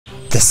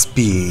The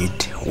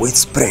speed with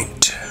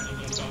sprint.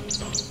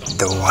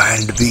 The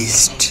wild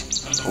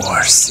beast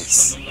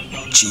versus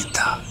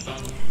cheetah.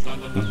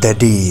 The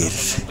deer.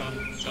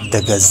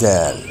 The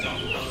gazelle.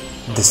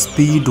 The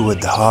speed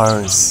with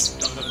horns.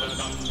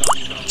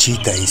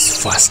 Cheetah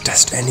is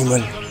fastest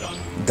animal.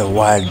 The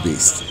wild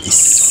beast is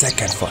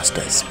second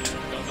fastest.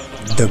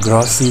 The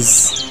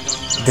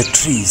grasses, the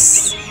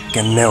trees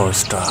can never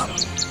stop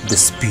the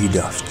speed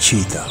of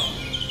cheetah.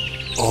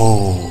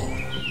 Oh,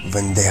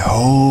 when they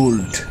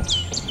hold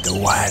the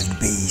wild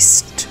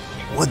beast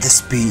with the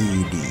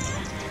speedy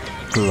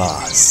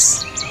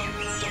claws,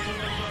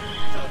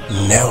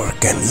 never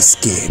can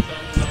escape.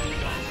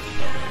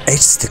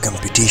 It's the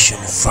competition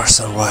for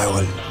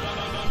survival,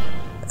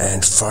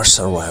 and for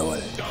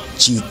survival,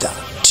 cheetah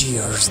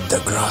tears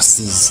the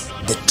grasses,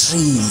 the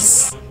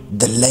trees,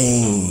 the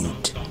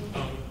land,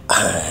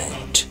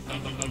 and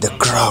the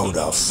crowd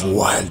of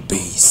wild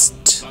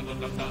beasts.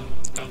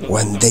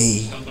 When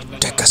they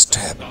take a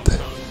step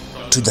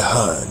to the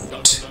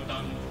hunt,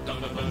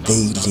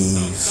 they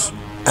leave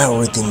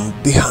everything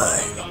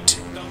behind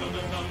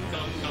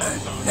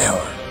and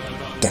never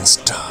can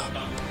stop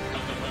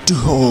to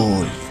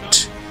hold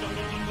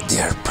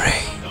their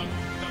prey.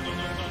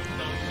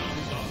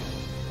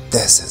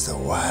 This is the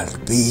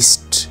wild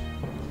beast.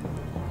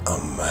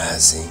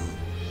 Amazing.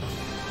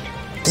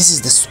 This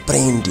is the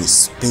sprinty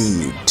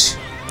speed.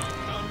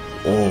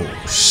 Oh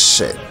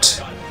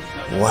shit.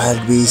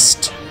 Wild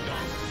beast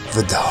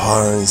with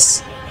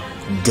horns,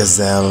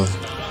 gazelle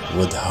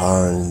with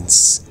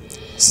horns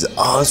is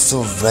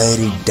also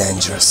very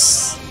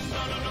dangerous.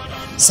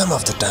 Some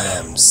of the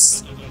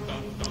times,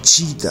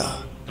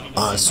 cheetah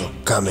also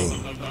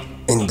coming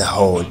in the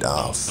hold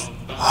of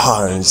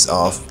horns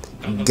of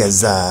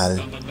gazelle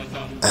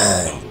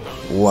and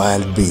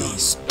wild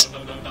beast,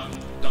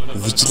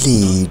 which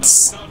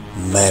leads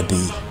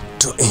maybe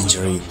to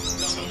injury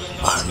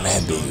or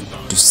maybe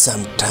to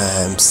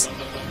sometimes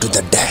to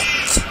the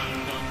death.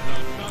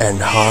 And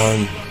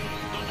horn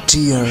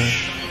tear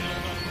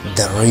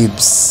the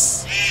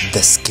ribs,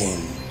 the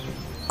skin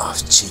of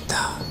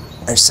cheetah,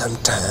 and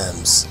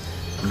sometimes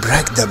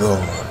break the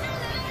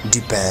bone.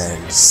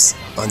 Depends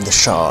on the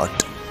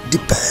shot,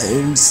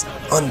 depends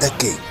on the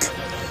kick.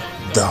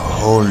 The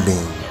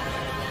holding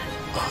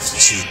of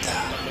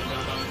cheetah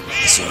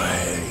is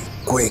very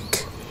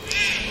quick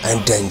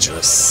and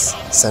dangerous.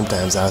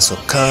 Sometimes also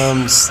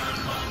comes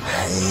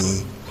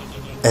high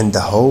and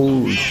the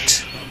hold,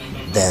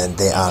 then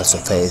they also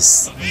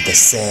face the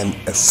same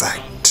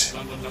effect.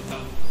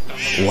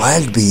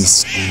 Wild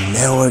beasts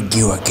never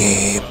give a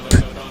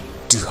gap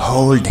to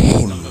hold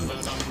him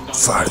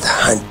for the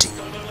hunting,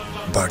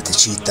 but the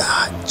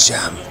cheetah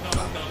jump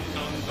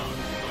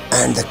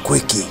and the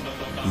quickie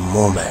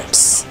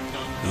movements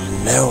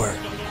never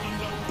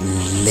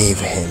leave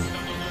him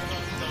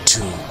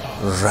to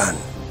run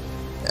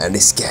and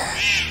escape.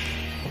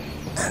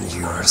 And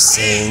you are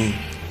seeing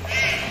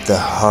the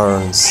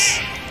horns,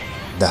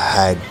 the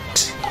head,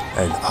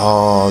 and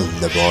all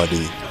the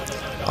body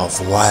of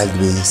wild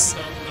beast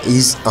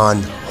is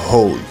on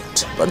hold.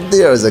 But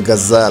there is a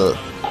gazelle.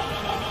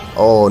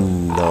 Oh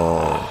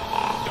no.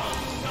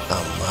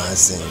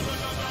 Amazing.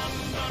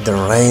 The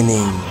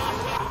raining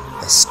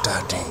is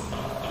starting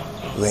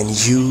when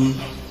you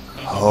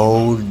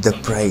hold the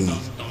prey.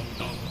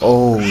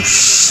 Oh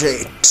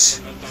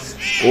shit.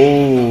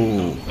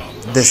 Oh,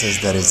 this is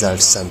the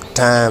result.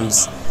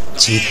 Sometimes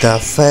cheetah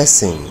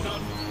facing.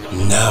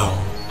 Now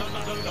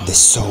the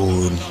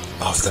soul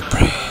of the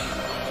prey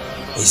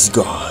is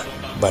gone,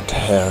 but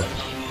here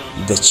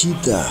the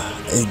cheetah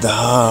is the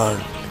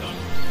heart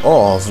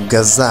of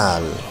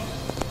gazelle.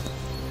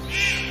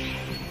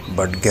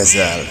 But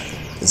gazelle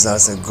is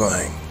also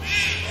going.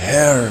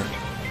 Here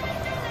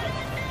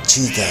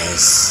cheetah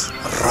is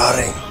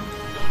roaring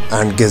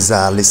and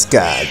gazelle is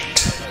scared,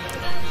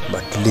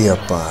 but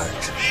leopard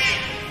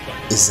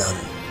is on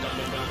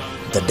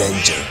the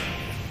danger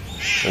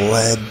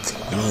with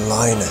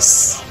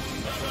lioness.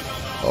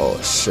 Oh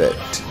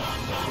shit.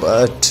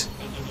 But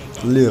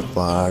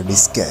leopard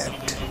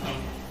escaped.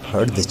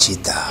 Heard the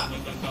cheetah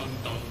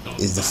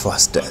is the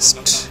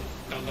fastest.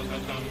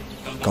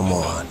 Come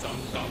on.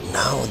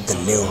 Now the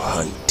new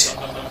hunt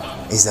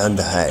is on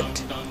the head.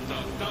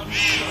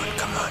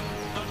 Come on.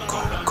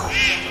 Go.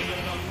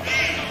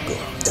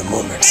 The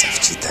movements of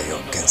cheetah you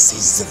can see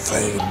is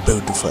very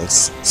beautiful,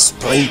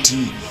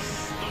 sprinty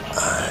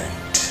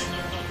and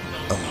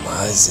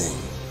amazing.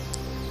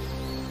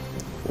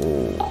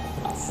 Oh,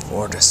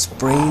 what a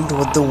sprint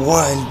with the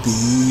wild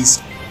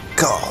beast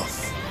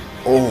calf.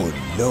 Oh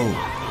no.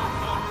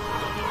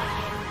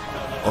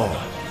 Oh,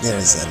 there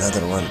is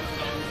another one.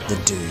 The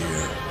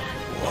deer.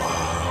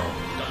 Wow.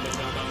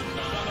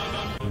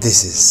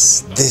 This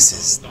is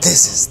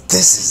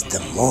the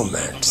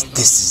moment.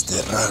 This is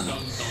the run.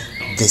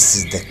 This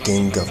is the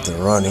king of the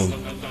running.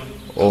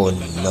 Oh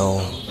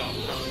no.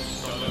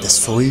 The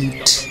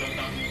sweet,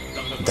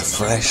 the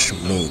fresh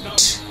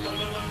meat.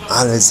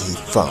 Always he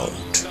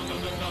found.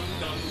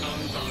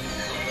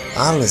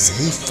 Always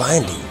he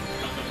finding.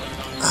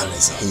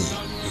 Always he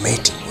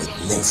mating with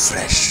new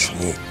fresh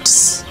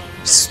meats.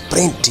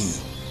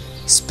 Sprinty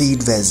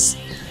speed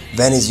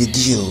when is with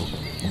you,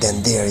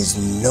 then there is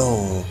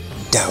no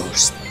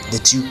doubt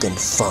that you can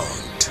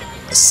find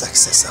a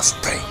success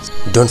of praise.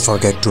 Don't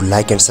forget to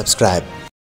like and subscribe.